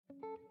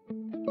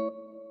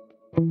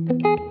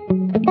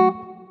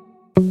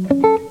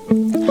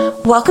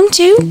Welcome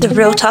to the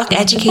Real Talk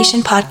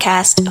Education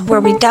Podcast, where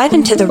we dive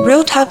into the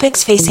real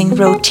topics facing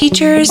real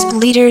teachers,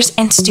 leaders,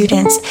 and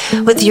students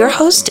with your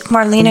host,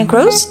 Marlena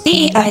Gross,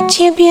 DEI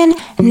champion,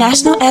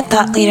 national ed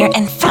thought leader,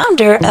 and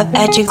founder of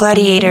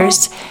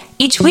EduGladiators.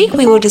 Each week,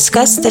 we will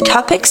discuss the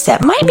topics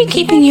that might be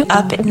keeping you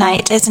up at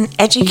night as an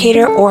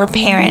educator or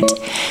parent.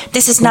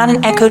 This is not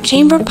an echo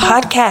chamber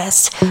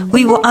podcast.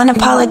 We will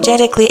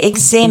unapologetically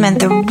examine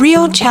the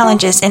real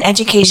challenges in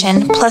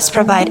education, plus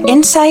provide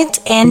insights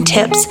and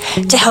tips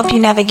to help you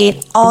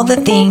navigate all the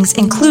things,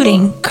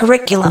 including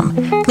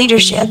curriculum,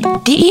 leadership,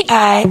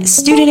 DEI,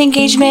 student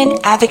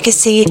engagement,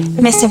 advocacy,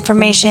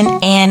 misinformation,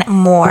 and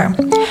more.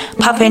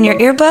 Pop in your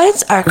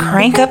earbuds or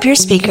crank up your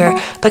speaker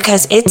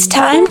because it's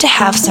time to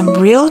have some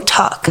real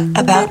talk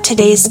about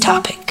today's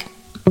topic.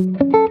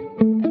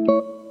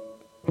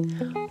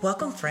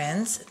 Welcome,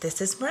 friends. This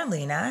is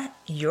Marlena,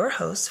 your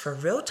host for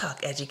Real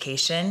Talk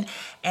Education,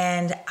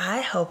 and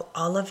I hope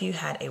all of you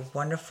had a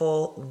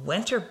wonderful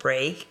winter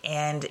break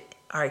and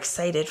are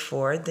excited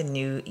for the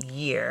new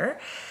year.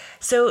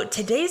 So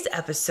today's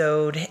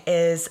episode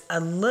is a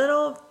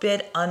little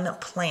bit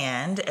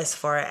unplanned as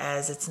far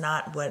as it's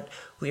not what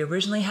we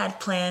originally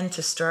had planned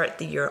to start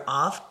the year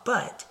off,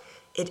 but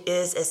it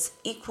is as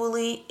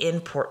equally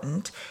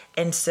important.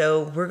 And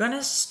so we're going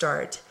to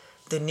start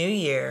the new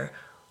year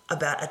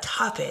about a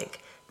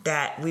topic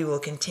that we will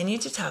continue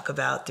to talk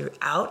about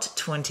throughout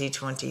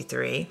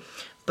 2023,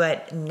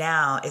 but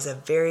now is a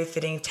very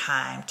fitting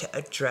time to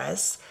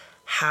address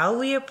how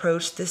we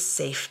approach the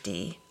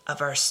safety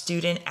of our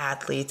student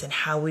athletes and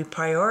how we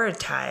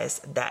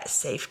prioritize that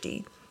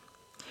safety.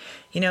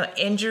 You know,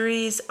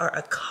 injuries are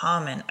a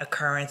common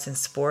occurrence in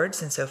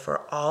sports, and so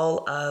for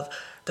all of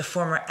the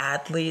former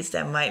athletes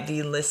that might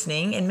be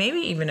listening, and maybe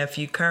even a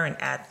few current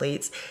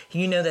athletes,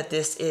 you know that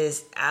this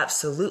is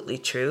absolutely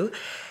true.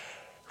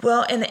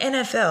 Well, in the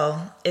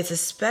NFL, it's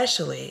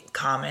especially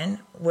common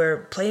where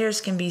players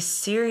can be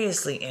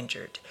seriously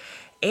injured,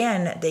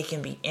 and they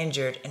can be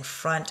injured in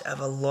front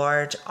of a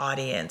large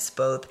audience,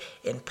 both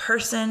in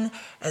person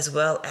as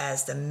well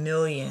as the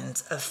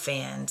millions of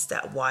fans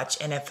that watch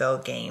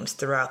NFL games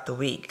throughout the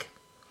week.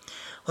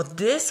 Well,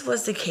 this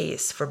was the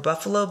case for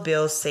Buffalo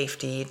Bills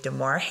safety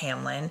Damar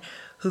Hamlin,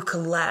 who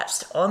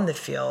collapsed on the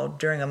field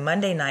during a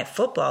Monday Night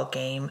Football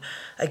game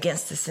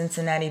against the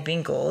Cincinnati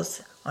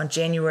Bengals on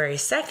January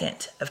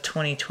 2nd of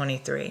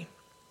 2023.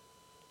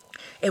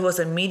 It was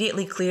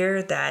immediately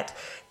clear that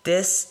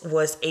this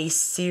was a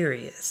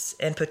serious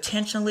and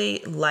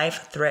potentially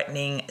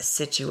life-threatening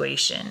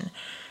situation.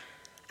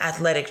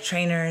 Athletic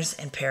trainers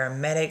and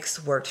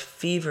paramedics worked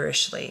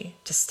feverishly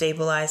to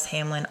stabilize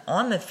Hamlin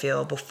on the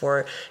field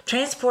before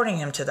transporting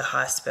him to the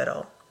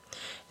hospital.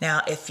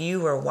 Now, if you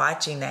were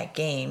watching that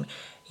game,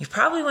 you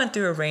probably went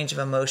through a range of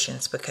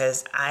emotions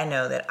because I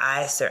know that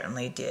I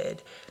certainly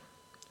did.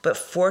 But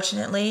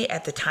fortunately,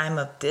 at the time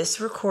of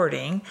this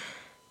recording,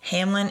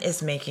 Hamlin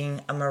is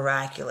making a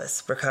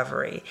miraculous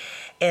recovery.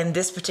 And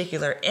this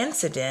particular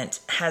incident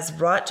has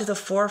brought to the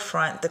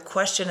forefront the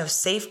question of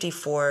safety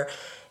for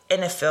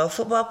NFL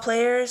football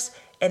players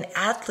and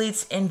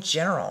athletes in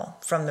general,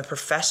 from the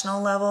professional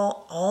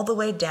level all the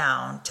way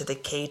down to the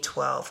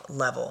K-12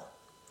 level.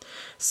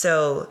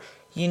 So,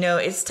 you know,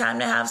 it's time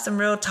to have some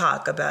real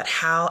talk about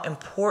how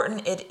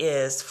important it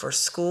is for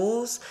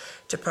schools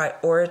to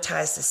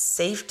prioritize the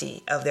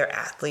safety of their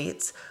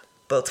athletes,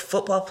 both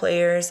football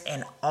players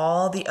and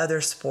all the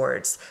other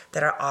sports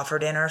that are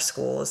offered in our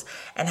schools,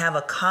 and have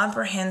a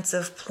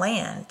comprehensive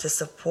plan to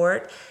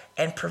support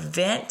and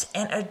prevent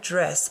and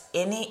address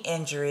any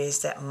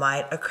injuries that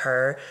might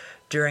occur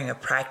during a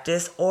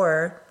practice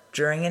or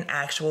during an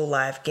actual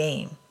live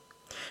game.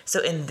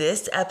 So in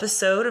this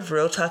episode of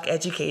Real Talk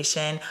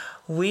Education,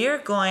 we're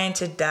going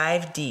to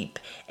dive deep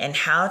in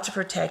how to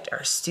protect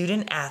our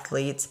student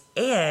athletes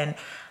and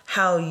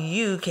how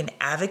you can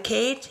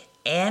advocate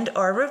and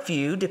or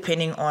review,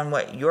 depending on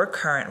what your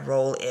current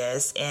role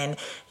is in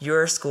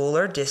your school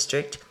or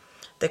district,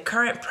 the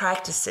current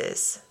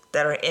practices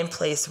that are in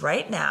place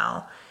right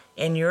now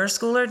in your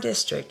school or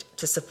district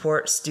to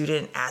support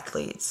student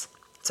athletes.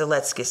 So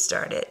let's get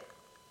started.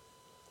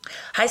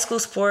 High school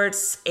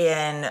sports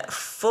and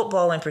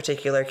football in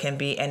particular can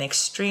be an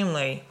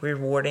extremely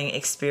rewarding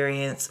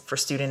experience for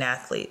student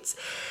athletes.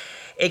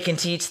 It can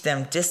teach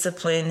them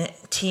discipline,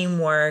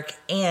 teamwork,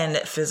 and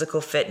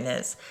physical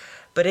fitness,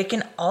 but it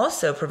can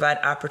also provide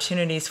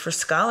opportunities for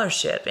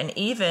scholarship and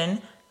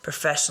even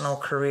professional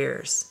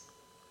careers.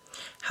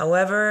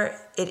 However,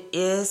 it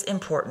is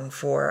important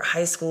for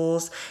high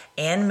schools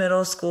and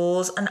middle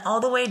schools and all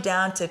the way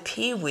down to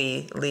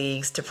Pee-wee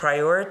leagues to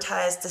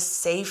prioritize the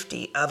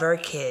safety of our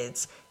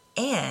kids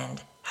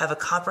and have a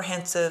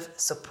comprehensive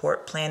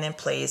support plan in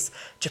place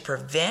to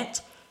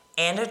prevent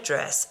and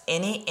address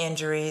any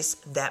injuries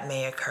that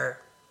may occur.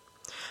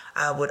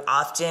 I would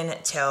often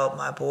tell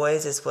my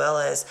boys, as well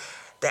as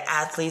the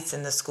athletes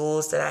in the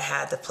schools that I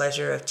had the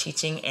pleasure of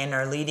teaching and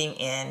or leading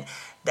in,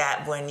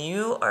 that when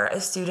you are a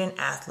student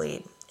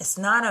athlete, it's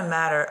not a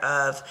matter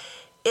of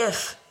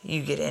if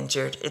you get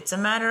injured. It's a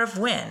matter of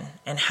when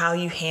and how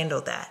you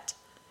handle that.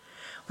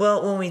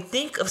 Well, when we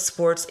think of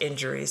sports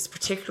injuries,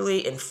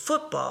 particularly in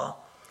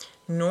football,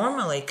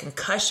 normally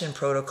concussion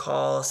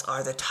protocols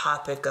are the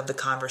topic of the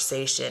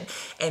conversation.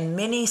 And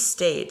many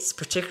states,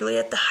 particularly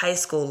at the high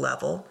school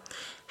level,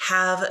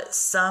 have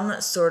some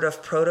sort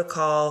of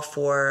protocol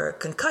for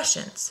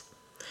concussions.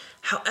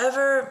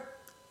 However,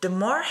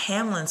 Damar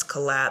Hamlin's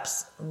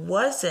collapse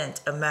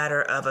wasn't a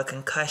matter of a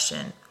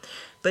concussion,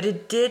 but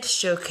it did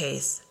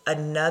showcase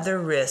another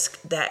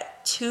risk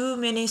that too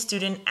many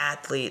student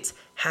athletes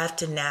have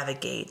to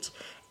navigate,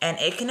 and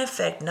it can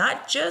affect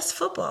not just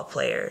football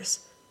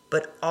players,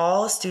 but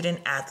all student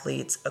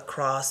athletes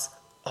across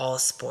all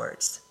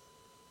sports.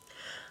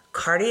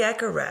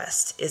 Cardiac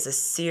arrest is a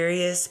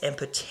serious and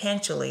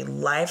potentially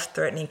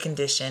life-threatening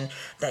condition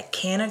that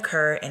can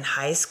occur in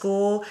high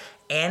school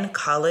and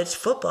college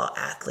football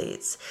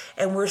athletes.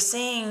 And we're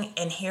seeing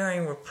and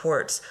hearing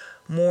reports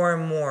more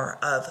and more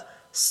of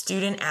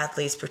student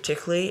athletes,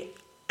 particularly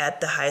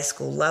at the high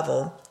school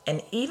level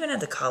and even at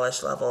the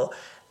college level,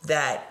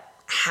 that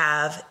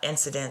have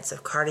incidents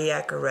of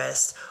cardiac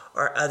arrest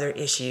or other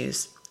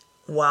issues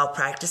while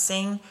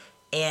practicing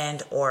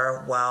and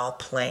or while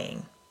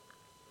playing.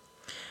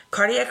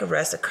 Cardiac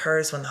arrest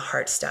occurs when the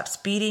heart stops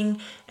beating,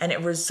 and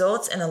it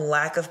results in a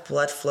lack of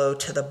blood flow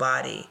to the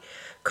body.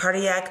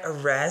 Cardiac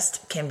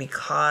arrest can be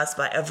caused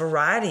by a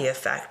variety of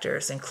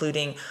factors,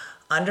 including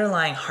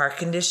underlying heart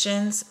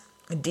conditions,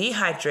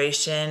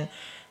 dehydration,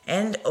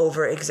 and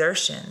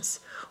overexertions.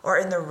 Or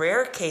in the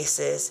rare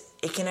cases,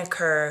 it can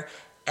occur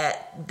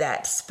at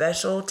that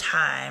special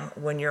time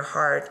when your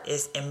heart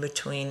is in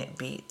between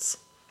beats.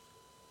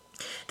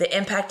 The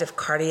impact of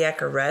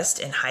cardiac arrest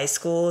in high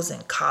schools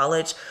and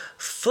college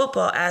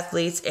football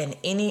athletes and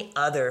any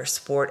other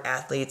sport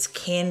athletes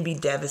can be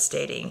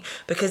devastating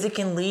because it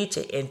can lead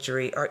to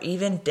injury or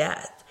even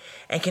death,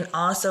 and can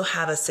also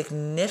have a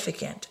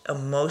significant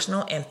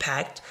emotional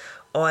impact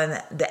on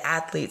the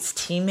athlete's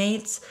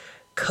teammates,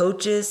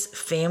 coaches,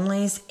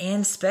 families,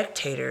 and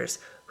spectators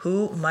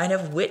who might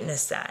have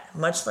witnessed that,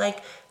 much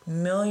like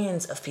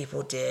millions of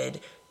people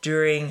did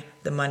during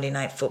the Monday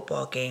Night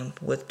Football game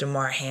with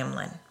Damar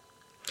Hamlin.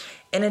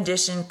 In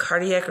addition,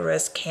 cardiac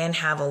arrest can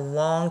have a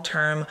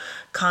long-term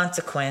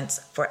consequence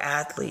for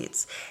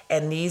athletes,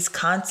 and these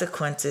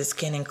consequences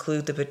can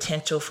include the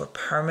potential for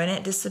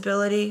permanent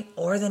disability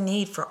or the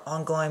need for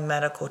ongoing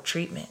medical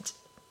treatment.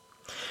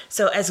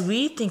 So as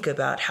we think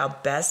about how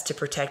best to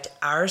protect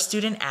our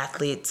student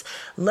athletes,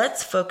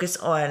 let's focus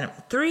on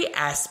 3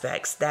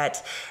 aspects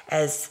that,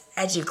 as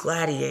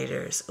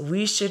edu-gladiators,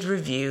 we should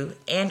review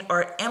and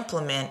or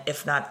implement,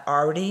 if not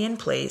already in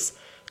place,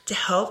 to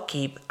help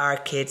keep our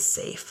kids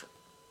safe.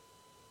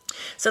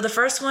 So the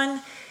first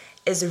one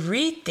is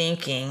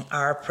rethinking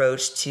our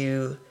approach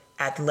to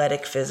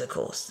athletic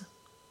physicals.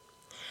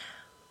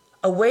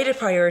 A way to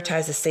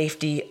prioritize the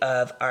safety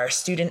of our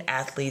student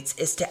athletes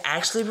is to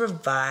actually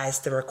revise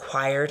the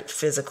required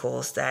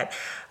physicals that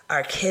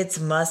our kids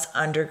must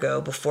undergo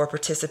before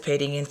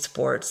participating in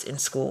sports in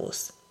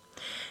schools.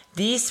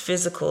 These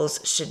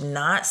physicals should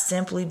not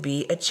simply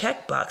be a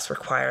checkbox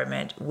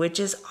requirement, which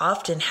is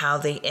often how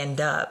they end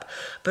up,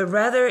 but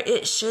rather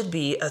it should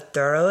be a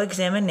thorough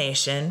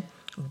examination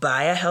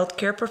by a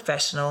healthcare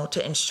professional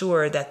to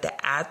ensure that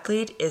the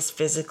athlete is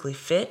physically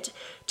fit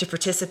to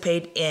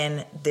participate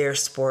in their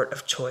sport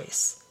of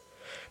choice.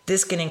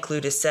 This can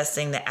include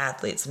assessing the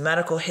athlete's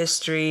medical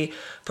history,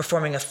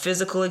 performing a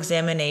physical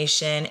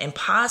examination, and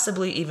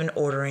possibly even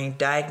ordering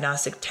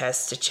diagnostic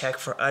tests to check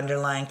for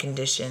underlying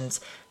conditions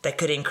that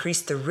could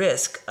increase the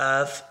risk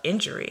of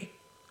injury.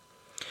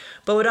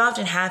 But what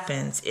often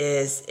happens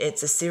is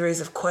it's a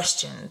series of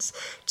questions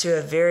to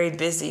a very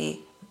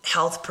busy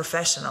health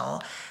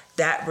professional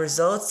that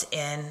results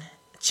in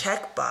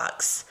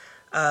checkbox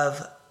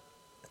of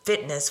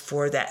fitness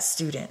for that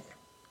student.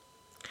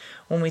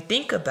 When we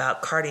think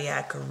about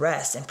cardiac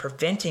arrest and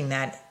preventing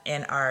that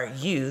in our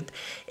youth,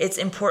 it's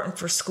important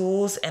for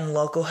schools and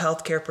local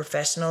healthcare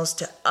professionals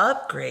to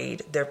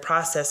upgrade their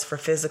process for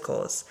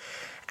physicals.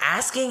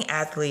 Asking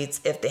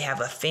athletes if they have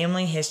a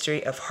family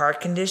history of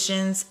heart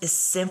conditions is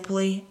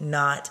simply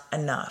not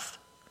enough.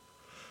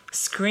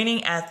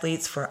 Screening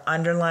athletes for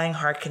underlying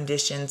heart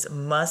conditions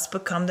must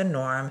become the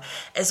norm,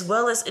 as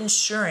well as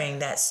ensuring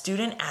that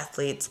student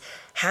athletes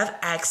have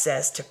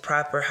access to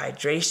proper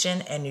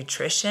hydration and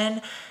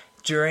nutrition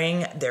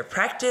during their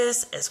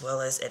practice, as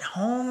well as at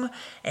home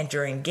and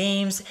during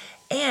games,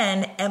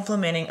 and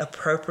implementing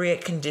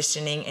appropriate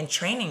conditioning and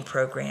training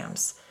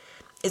programs.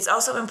 It's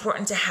also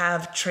important to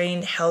have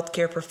trained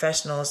healthcare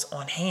professionals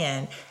on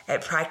hand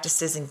at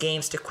practices and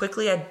games to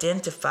quickly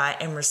identify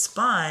and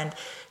respond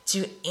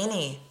to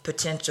any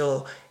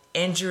potential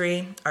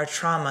injury or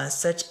trauma,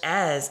 such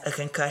as a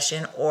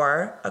concussion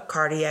or a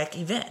cardiac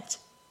event.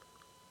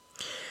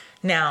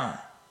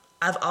 Now,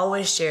 I've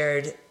always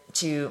shared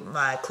to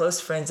my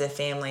close friends and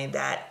family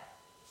that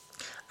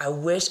I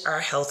wish our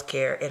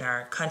healthcare in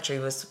our country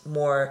was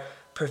more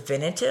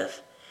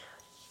preventative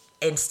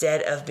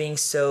instead of being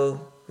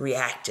so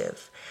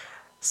reactive.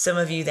 Some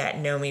of you that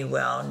know me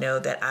well know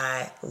that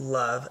I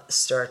love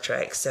Star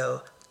Trek,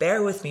 so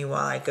bear with me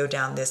while I go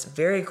down this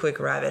very quick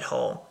rabbit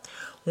hole.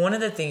 One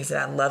of the things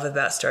that I love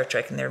about Star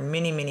Trek, and there are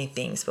many, many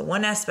things, but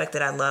one aspect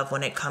that I love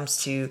when it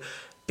comes to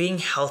being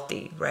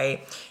healthy,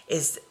 right,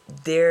 is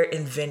their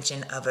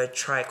invention of a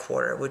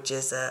tricorder, which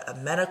is a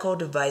medical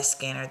device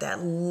scanner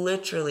that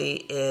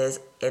literally is,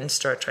 in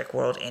Star Trek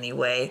world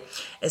anyway,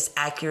 as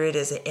accurate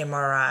as an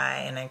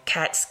MRI and a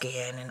CAT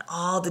scan and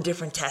all the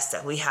different tests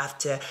that we have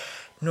to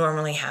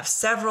normally have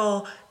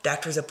several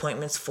doctor's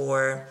appointments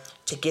for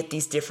to get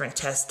these different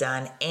tests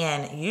done,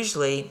 and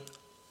usually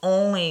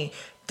only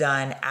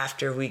done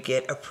after we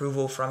get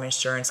approval from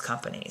insurance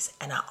companies.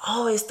 And I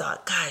always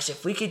thought, gosh,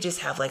 if we could just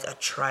have like a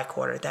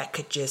tricorder that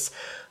could just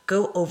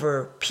go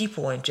over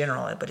people in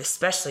general, but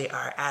especially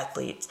our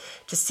athletes,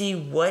 to see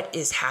what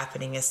is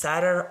happening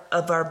inside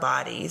of our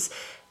bodies,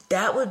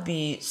 that would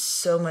be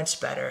so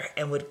much better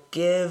and would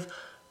give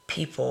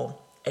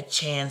people a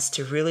chance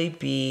to really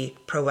be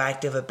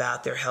proactive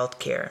about their health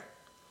care.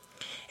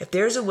 If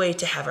there's a way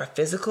to have our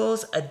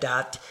physicals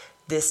adopt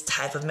this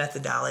type of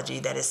methodology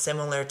that is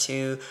similar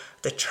to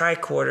the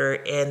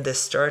tricorder in the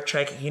Star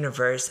Trek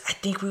universe, I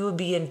think we would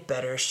be in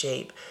better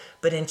shape.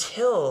 But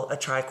until a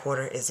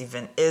tricorder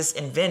is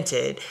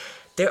invented,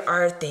 there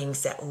are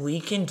things that we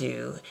can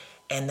do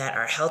and that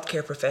our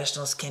healthcare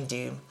professionals can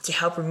do to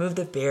help remove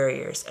the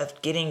barriers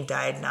of getting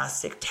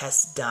diagnostic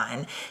tests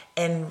done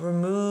and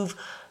remove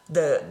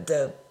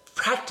the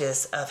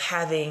practice of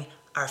having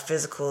our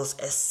physicals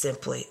as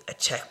simply a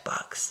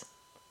checkbox.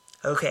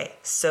 Okay,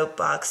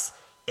 soapbox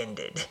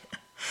ended.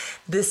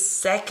 The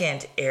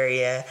second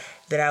area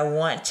that I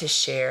want to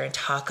share and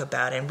talk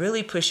about and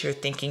really push your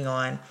thinking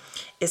on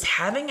is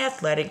having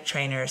athletic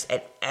trainers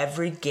at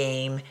every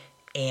game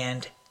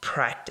and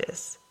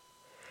practice.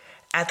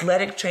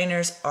 Athletic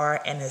trainers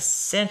are an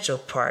essential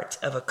part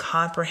of a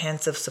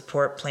comprehensive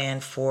support plan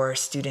for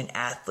student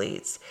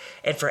athletes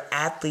and for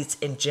athletes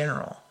in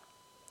general.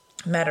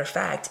 Matter of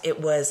fact, it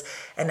was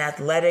an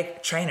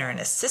athletic trainer, an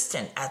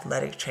assistant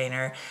athletic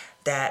trainer,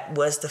 that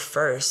was the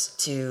first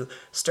to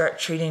start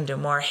treating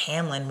Damar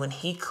Hamlin when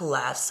he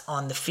collapsed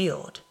on the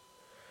field.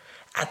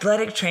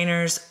 Athletic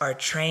trainers are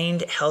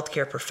trained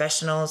healthcare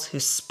professionals who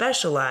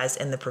specialize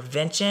in the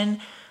prevention,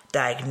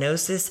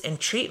 diagnosis, and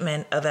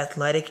treatment of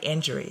athletic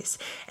injuries.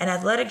 And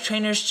athletic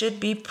trainers should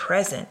be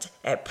present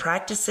at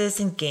practices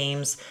and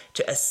games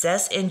to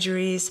assess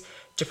injuries,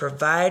 to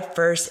provide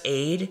first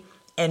aid,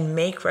 and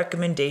make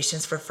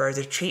recommendations for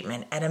further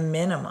treatment at a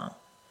minimum.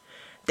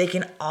 They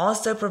can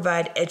also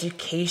provide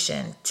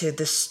education to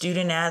the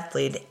student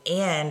athlete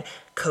and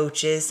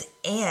coaches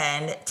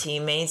and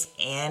teammates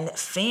and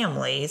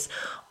families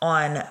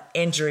on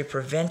injury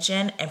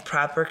prevention and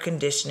proper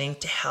conditioning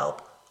to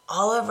help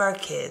all of our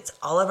kids,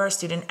 all of our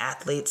student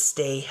athletes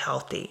stay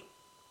healthy.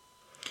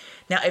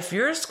 Now, if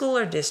your school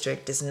or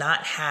district does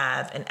not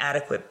have an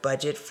adequate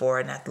budget for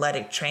an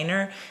athletic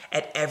trainer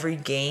at every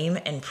game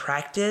and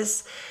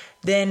practice,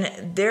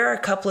 then there are a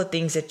couple of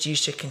things that you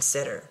should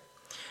consider.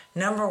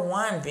 Number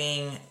one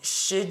being,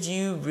 should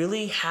you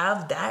really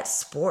have that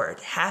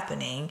sport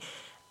happening,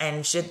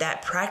 and should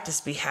that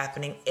practice be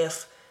happening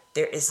if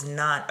there is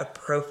not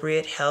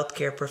appropriate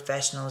healthcare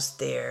professionals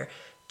there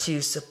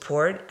to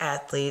support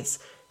athletes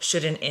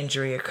should an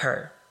injury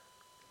occur?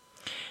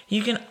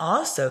 You can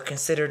also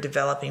consider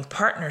developing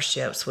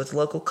partnerships with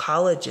local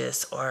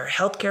colleges or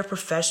healthcare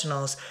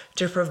professionals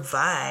to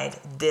provide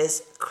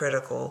this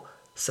critical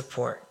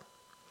support.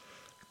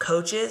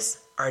 Coaches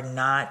are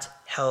not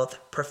health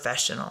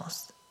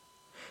professionals.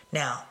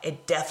 Now,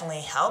 it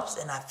definitely helps,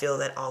 and I feel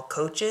that all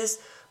coaches,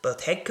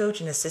 both head coach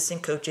and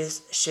assistant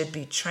coaches, should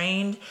be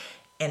trained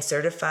and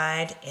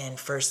certified in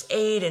first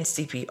aid and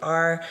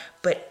CPR,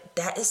 but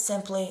that is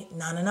simply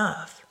not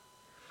enough.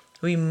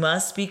 We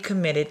must be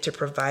committed to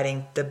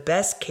providing the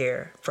best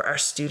care for our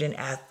student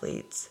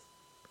athletes.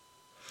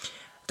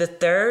 The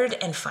third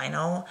and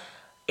final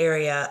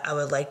area I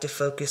would like to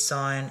focus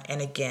on,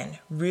 and again,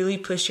 really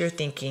push your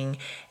thinking,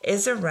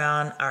 is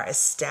around our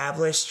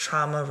established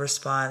trauma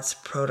response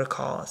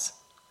protocols.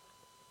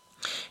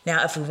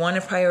 Now, if we want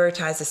to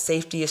prioritize the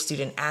safety of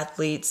student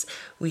athletes,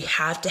 we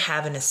have to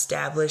have an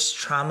established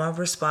trauma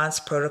response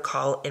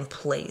protocol in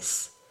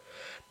place.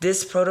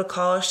 This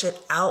protocol should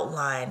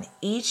outline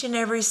each and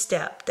every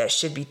step that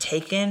should be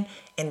taken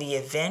in the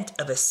event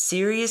of a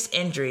serious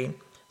injury,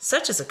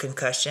 such as a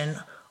concussion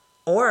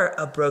or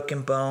a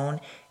broken bone,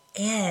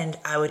 and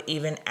I would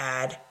even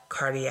add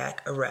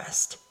cardiac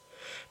arrest.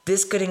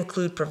 This could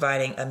include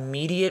providing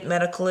immediate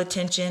medical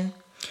attention,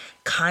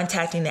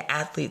 contacting the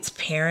athlete's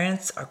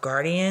parents or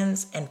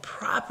guardians, and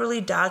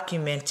properly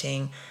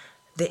documenting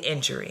the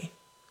injury.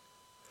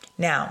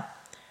 Now,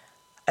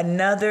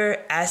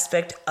 another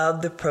aspect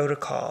of the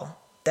protocol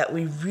that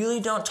we really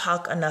don't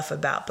talk enough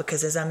about,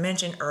 because as I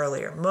mentioned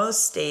earlier,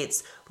 most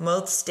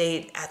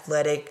state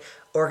athletic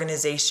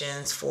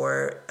organizations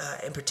for,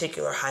 in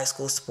particular, high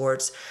school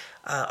sports,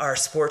 or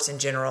sports in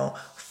general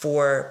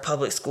for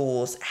public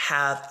schools,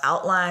 have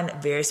outlined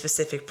very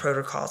specific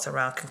protocols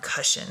around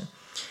concussion.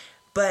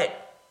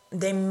 But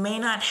they may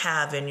not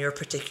have in your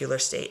particular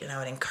state. And I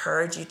would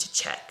encourage you to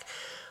check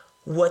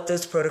what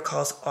those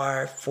protocols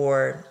are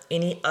for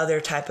any other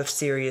type of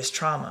serious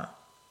trauma.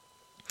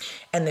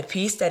 And the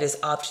piece that is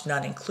often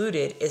not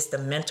included is the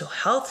mental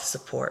health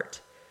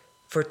support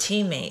for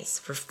teammates,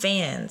 for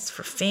fans,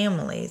 for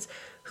families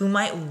who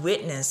might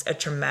witness a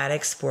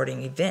traumatic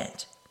sporting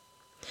event.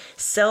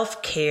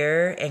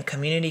 Self-care and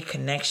community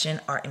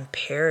connection are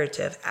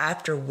imperative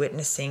after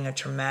witnessing a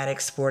traumatic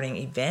sporting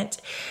event.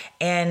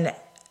 And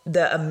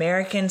the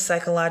American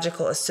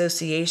Psychological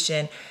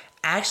Association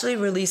actually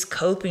released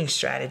coping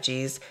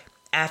strategies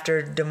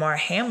after Damar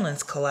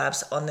Hamlin's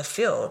collapse on the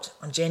field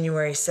on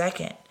January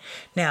 2nd.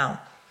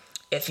 Now,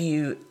 if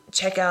you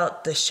check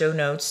out the show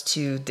notes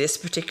to this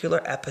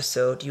particular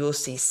episode, you will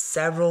see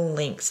several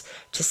links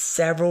to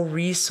several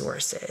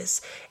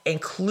resources,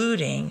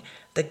 including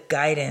the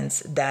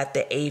guidance that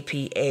the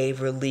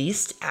APA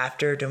released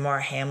after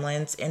Damar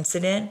Hamlin's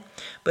incident,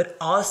 but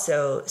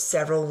also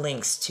several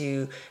links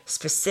to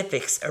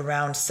specifics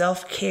around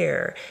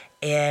self-care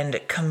and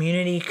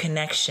community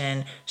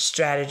connection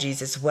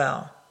strategies as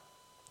well.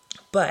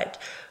 But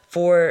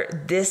for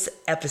this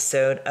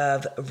episode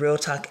of Real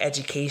Talk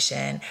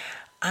Education,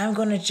 I'm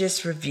going to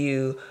just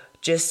review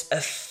just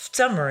a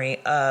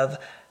summary of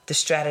the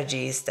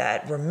strategies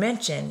that were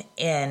mentioned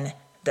in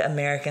the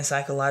American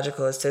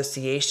Psychological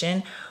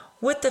Association,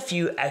 with a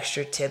few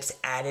extra tips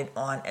added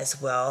on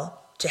as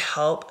well to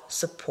help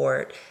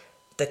support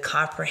the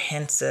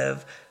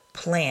comprehensive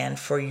plan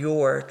for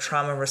your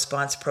trauma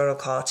response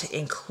protocol to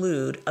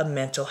include a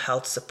mental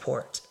health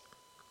support.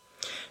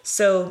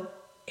 So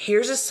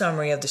here's a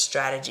summary of the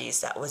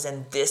strategies that was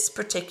in this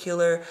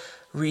particular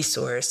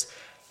resource,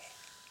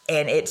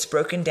 and it's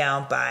broken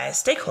down by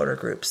stakeholder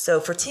groups. So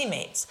for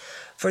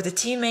the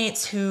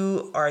teammates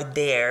who are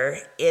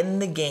there in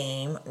the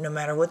game, no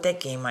matter what that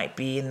game might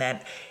be, and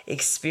that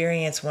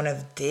experience one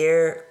of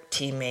their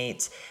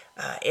teammates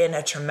in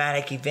a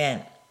traumatic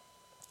event,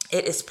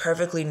 it is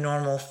perfectly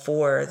normal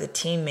for the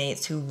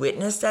teammates who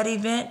witnessed that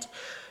event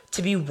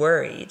to be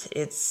worried.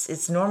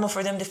 It's normal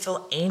for them to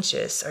feel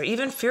anxious or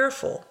even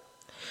fearful.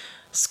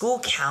 School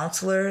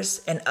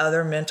counselors and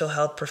other mental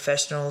health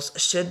professionals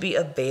should be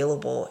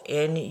available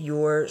in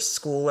your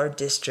school or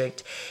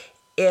district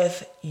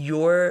if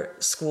your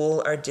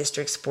school or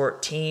district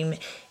sport team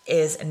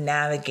is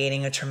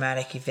navigating a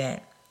traumatic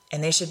event.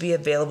 And they should be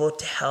available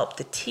to help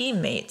the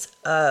teammates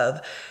of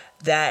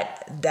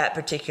that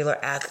particular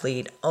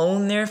athlete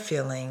own their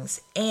feelings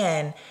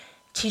and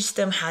teach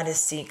them how to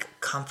seek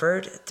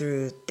comfort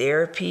through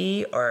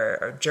therapy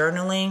or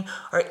journaling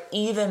or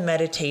even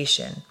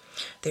meditation.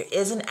 There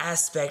is an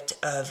aspect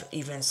of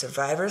even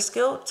survivor's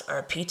guilt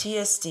or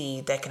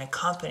PTSD that can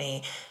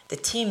accompany the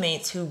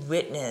teammates who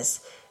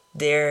witness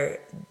their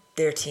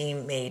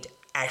teammate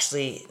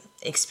actually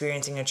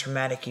experiencing a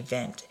traumatic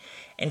event.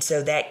 And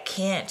so that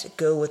can't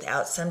go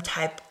without some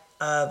type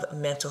of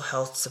mental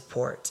health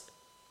support.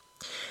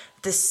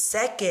 The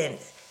second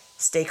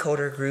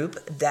stakeholder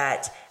group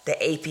that the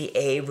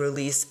APA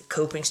released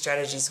coping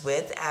strategies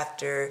with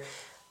after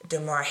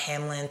Damar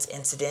Hamlin's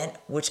incident,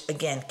 which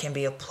again can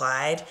be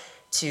applied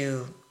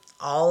to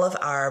all of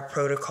our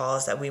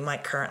protocols that we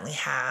might currently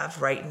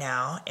have right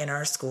now in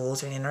our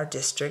schools and in our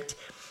district,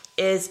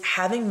 is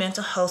having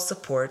mental health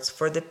supports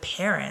for the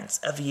parents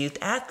of youth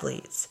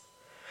athletes.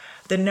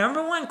 The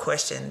number one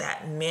question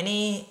that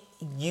many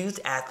youth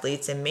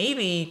athletes, and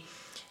maybe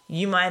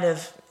you might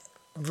have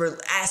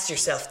asked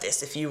yourself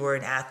this if you were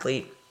an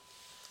athlete,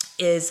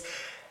 is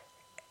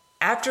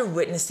after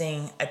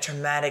witnessing a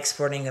traumatic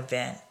sporting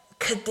event,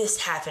 could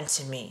this happen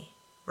to me,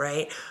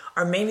 right?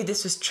 Or maybe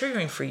this was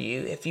triggering for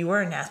you if you were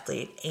an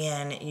athlete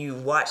and you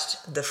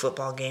watched the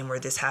football game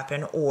where this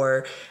happened,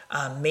 or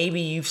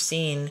maybe you've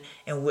seen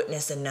and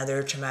witnessed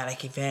another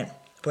traumatic event,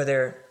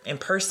 whether in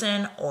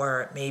person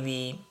or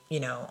maybe,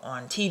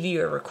 on TV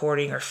or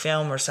recording or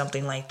film or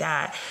something like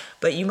that.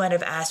 But you might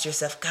have asked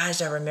yourself,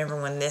 gosh, I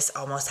remember when this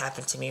almost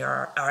happened to me,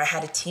 or I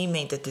had a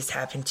teammate that this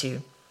happened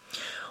to.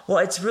 Well,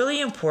 it's really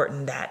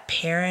important that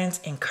parents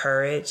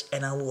encourage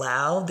and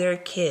allow their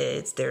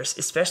kids,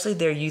 especially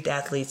their youth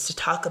athletes, to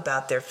talk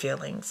about their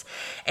feelings.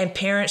 And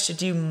parents should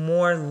do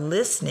more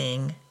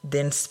listening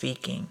than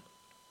speaking.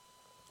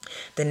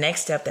 The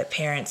next step that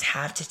parents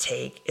have to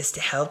take is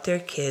to help their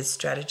kids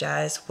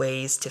strategize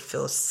ways to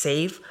feel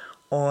safe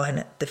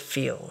on the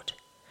field.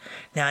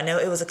 Now, I know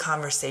it was a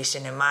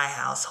conversation in my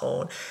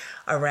household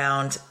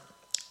around,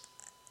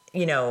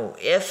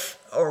 if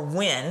or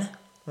when,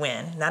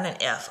 not an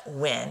if,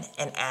 when,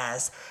 and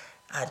as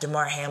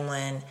Damar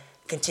Hamlin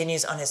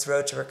continues on his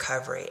road to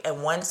recovery.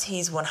 And once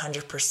he's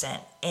 100%,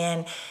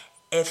 and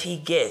if he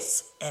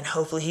gets, and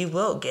hopefully he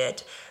will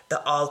get,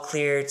 the all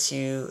clear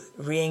to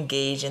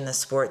re-engage in the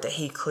sport that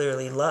he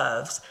clearly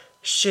loves,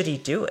 should he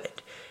do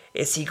it?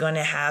 Is he going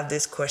to have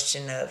this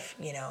question of,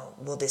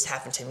 will this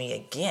happen to me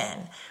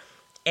again?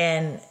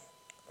 And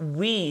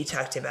we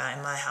talked about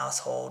in my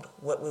household,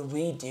 what would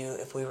we do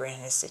if we were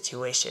in this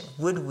situation?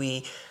 Would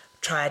we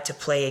try to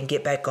play and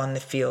get back on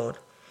the field?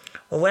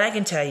 Well, what I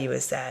can tell you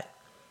is that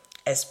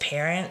as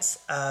parents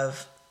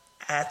of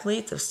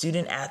athletes, of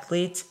student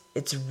athletes,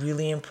 it's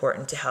really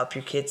important to help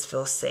your kids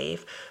feel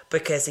safe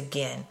because,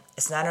 again,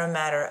 it's not a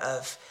matter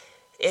of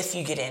if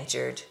you get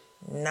injured.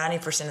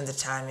 90% of the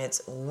time,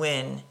 it's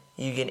when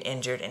you get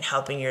injured and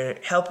helping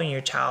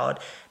your child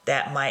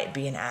that might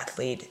be an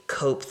athlete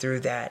cope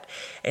through that.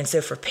 And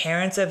so for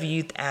parents of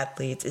youth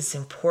athletes, it's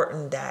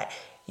important that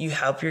you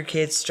help your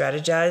kids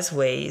strategize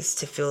ways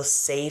to feel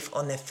safe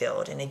on the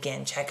field. And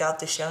again, check out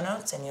the show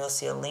notes and you'll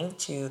see a link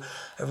to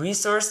a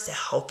resource to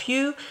help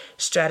you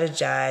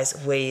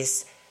strategize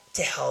ways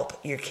to help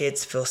your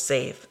kids feel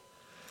safe.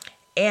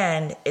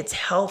 And it's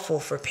helpful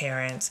for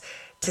parents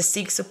to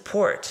seek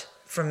support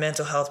from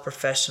mental health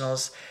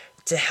professionals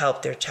to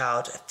help their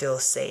child feel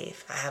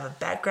safe. I have a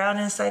background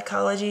in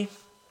psychology,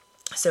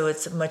 so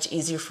it's much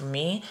easier for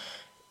me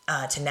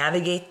to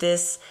navigate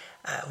this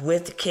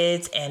with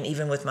kids and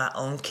even with my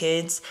own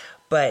kids,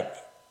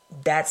 but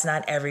that's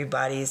not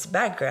everybody's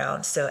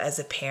background. So as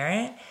a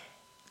parent,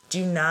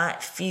 do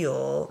not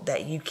feel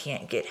that you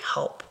can't get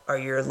help or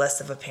you're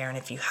less of a parent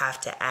if you have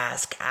to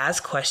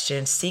ask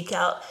questions, seek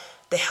out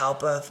the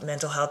help of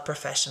mental health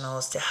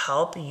professionals to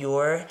help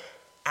your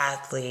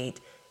athlete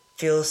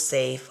feel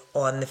safe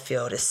on the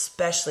field,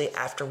 especially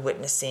after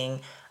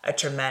witnessing a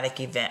traumatic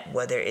event,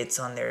 whether it's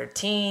on their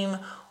team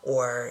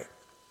or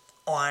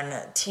on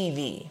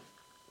TV.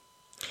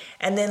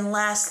 And then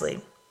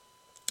lastly,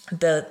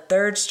 the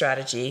third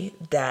strategy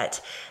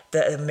that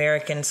the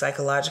American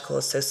Psychological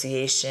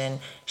Association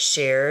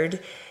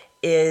shared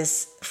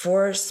is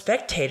for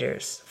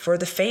spectators, for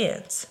the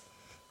fans.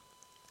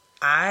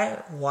 I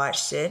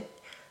watched it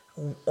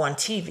on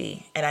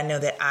TV, and I know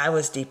that I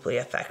was deeply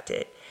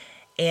affected.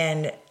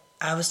 And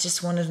I was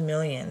just one of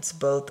millions,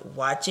 both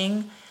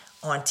watching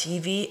on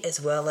TV as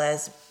well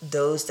as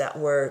those that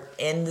were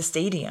in the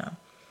stadium.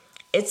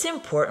 It's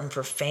important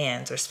for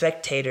fans or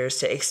spectators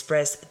to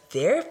express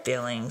their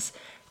feelings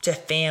to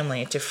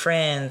family, to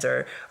friends,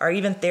 or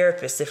even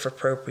therapists if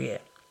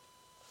appropriate.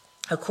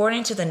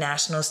 According to the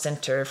National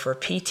Center for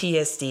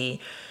PTSD,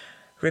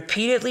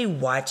 repeatedly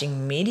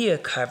watching media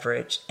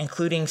coverage,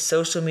 including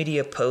social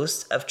media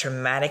posts of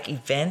traumatic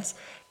events,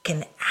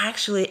 can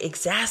actually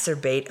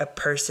exacerbate a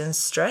person's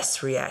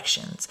stress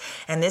reactions.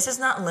 And this is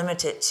not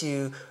limited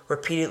to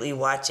repeatedly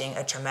watching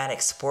a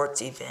traumatic sports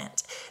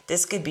event.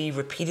 This could be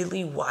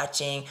repeatedly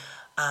watching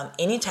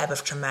any type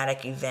of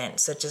traumatic event,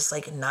 such as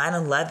like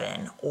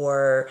 9/11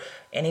 or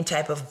any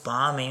type of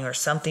bombing or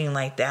something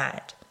like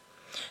that.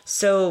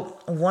 So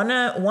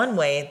one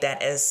way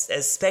that as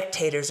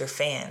spectators or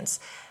fans,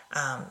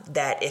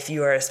 that if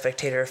you are a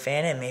spectator or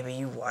fan and maybe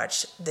you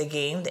watch the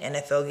game, the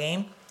NFL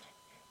game,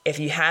 if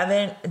you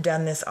haven't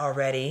done this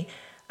already,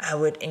 I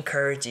would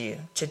encourage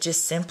you to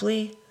just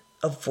simply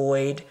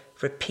avoid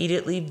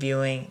repeatedly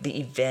viewing the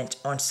event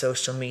on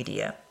social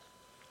media.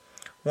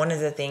 One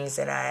of the things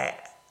that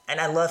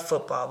I love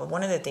football, but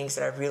one of the things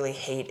that I really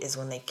hate is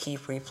when they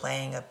keep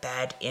replaying a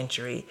bad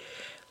injury.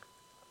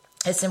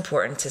 It's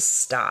important to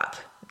stop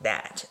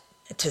that,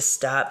 to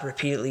stop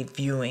repeatedly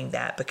viewing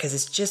that, because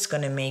it's just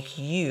going to make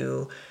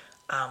you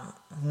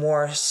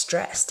more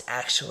stressed,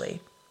 actually.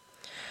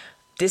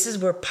 This is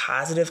where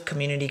positive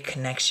community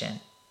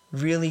connection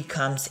really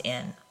comes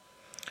in,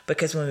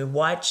 because when we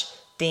watch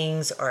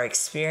things or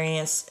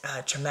experience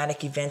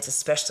traumatic events,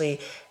 especially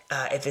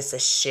if it's a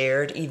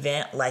shared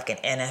event like an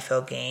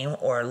NFL game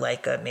or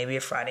like maybe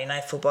a Friday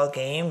night football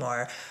game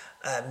or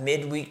a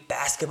midweek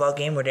basketball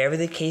game, whatever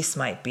the case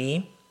might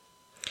be,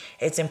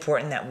 it's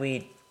important that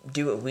we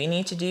do what we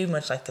need to do,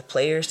 much like the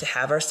players, to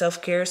have our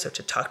self-care, so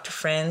to talk to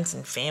friends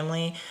and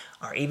family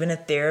or even a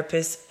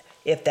therapist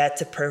if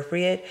that's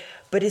appropriate.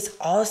 But it's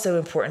also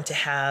important to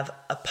have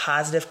a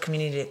positive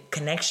community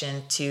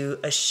connection to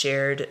a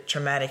shared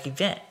traumatic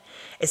event.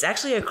 It's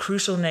actually a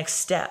crucial next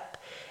step,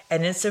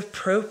 and it's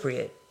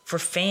appropriate for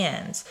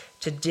fans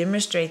to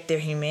demonstrate their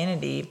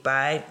humanity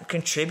by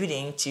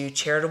contributing to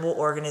charitable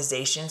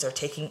organizations or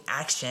taking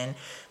action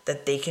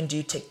that they can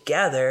do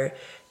together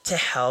to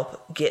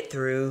help get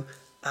through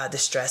the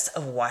stress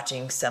of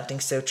watching something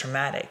so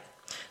traumatic.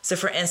 So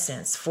for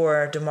instance,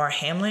 for Damar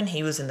Hamlin,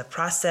 he was in the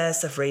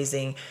process of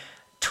raising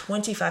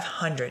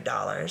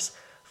 $2,500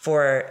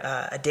 for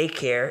a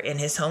daycare in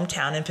his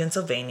hometown in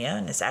Pennsylvania,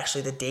 and it's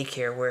actually the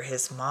daycare where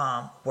his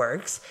mom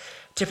works,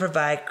 to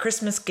provide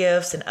Christmas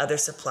gifts and other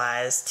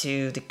supplies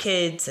to the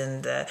kids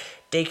and the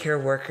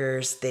daycare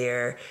workers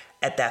there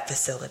at that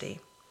facility.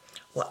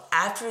 Well,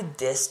 after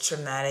this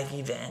traumatic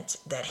event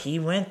that he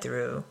went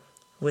through,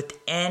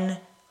 within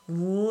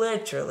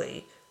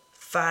literally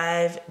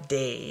 5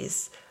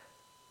 days,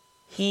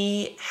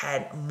 he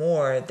had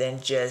more than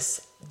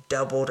just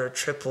doubled or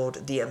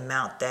tripled the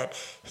amount that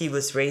he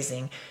was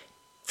raising.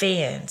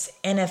 Fans,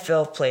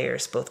 NFL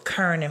players, both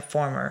current and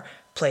former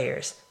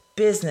players,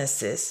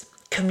 businesses,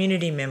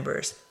 community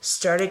members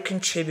started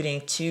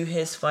contributing to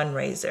his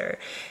fundraiser.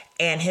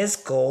 And his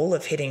goal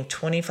of hitting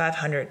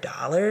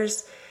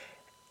 $2,500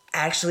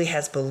 actually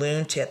has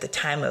ballooned to, at the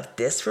time of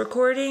this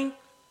recording,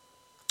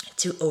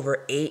 to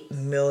over $8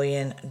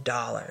 million.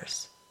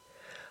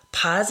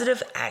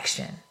 Positive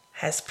action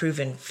has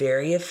proven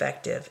very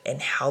effective in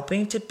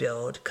helping to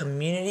build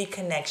community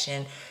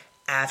connection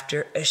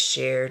after a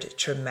shared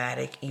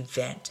traumatic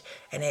event.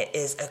 And it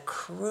is a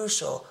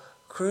crucial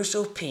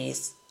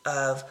piece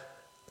of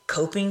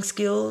coping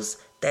skills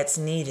that's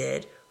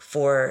needed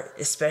for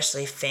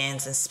especially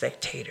fans and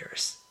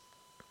spectators.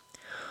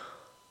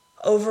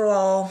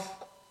 Overall,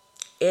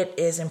 it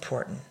is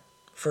important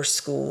for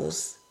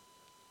schools,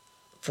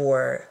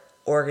 for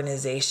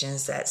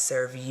organizations that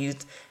serve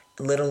youth,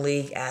 little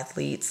league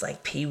athletes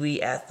like Pee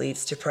Wee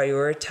athletes to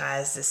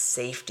prioritize the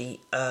safety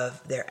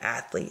of their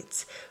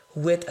athletes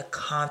with a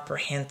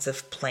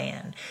comprehensive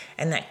plan.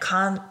 And that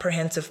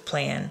comprehensive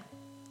plan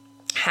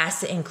has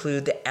to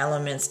include the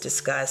elements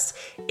discussed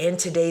in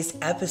today's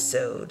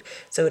episode.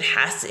 So it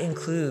has to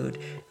include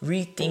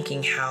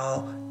rethinking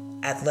how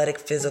athletic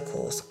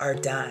physicals are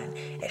done.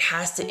 It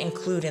has to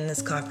include in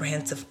this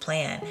comprehensive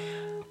plan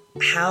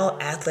how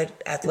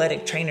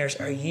athletic trainers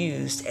are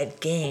used at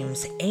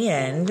games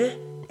and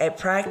at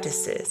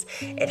practices.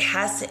 It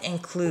has to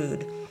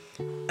include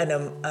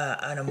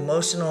an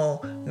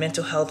emotional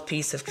mental health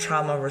piece of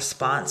trauma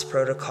response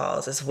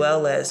protocols, as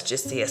well as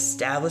just the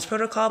established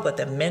protocol, but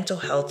the mental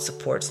health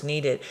supports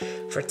needed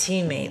for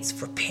teammates,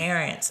 for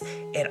parents,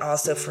 and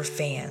also for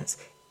fans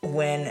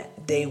when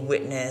they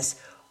witness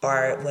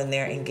or when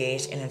they're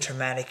engaged in a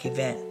traumatic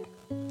event.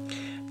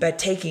 By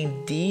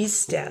taking these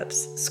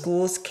steps,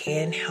 schools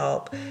can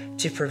help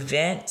to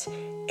prevent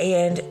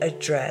and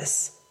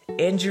address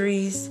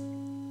injuries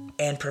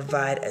and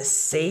provide a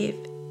safe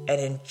and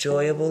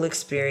enjoyable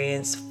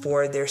experience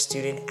for their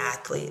student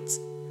athletes.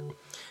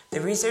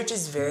 The research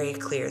is very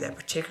clear that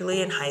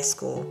particularly in high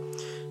school,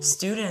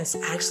 students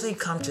actually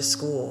come to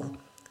school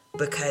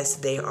because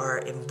they are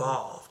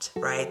involved,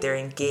 right? They're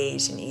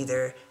engaged in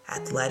either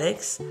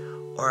athletics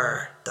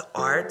or the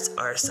arts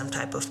or some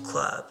type of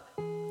club.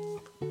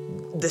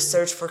 The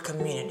search for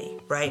community,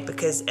 right?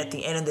 Because at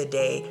the end of the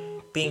day,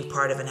 being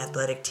part of an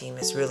athletic team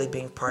is really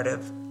being part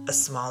of a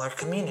smaller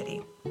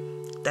community.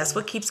 That's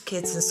what keeps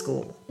kids in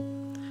school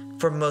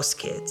for most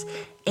kids.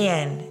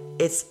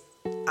 And it's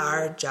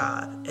our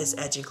job as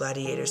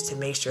EduGladiators to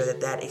make sure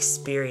that that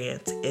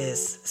experience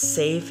is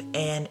safe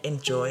and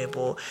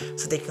enjoyable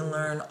so they can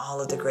learn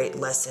all of the great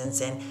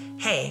lessons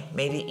and, hey,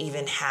 maybe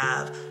even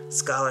have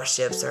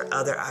scholarships or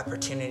other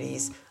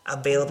opportunities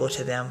available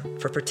to them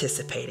for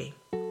participating.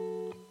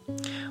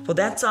 Well,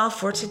 that's all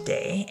for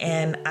today,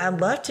 and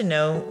I'd love to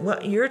know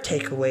what your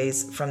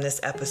takeaways from this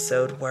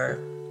episode were.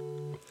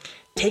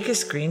 Take a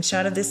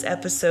screenshot of this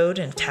episode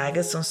and tag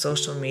us on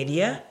social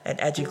media at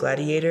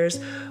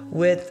EduGladiators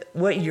with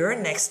what your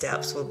next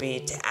steps will be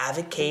to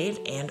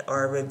advocate and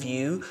or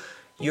review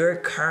your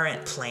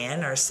current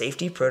plan or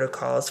safety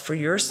protocols for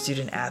your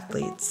student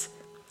athletes.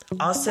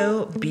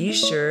 Also, be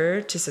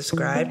sure to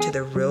subscribe to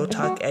the Real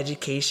Talk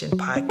Education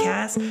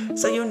podcast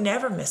so you'll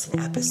never miss an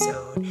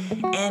episode.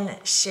 And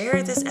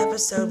share this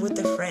episode with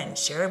a friend.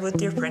 Share it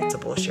with your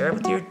principal. Share it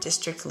with your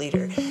district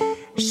leader.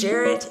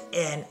 Share it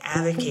and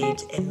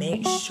advocate and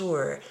make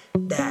sure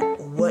that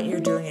what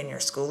you're doing in your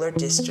school or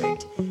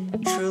district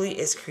truly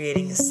is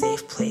creating a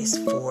safe place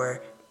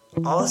for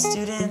all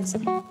students,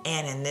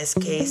 and in this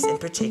case in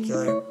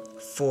particular,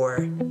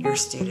 for your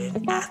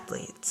student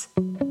athletes.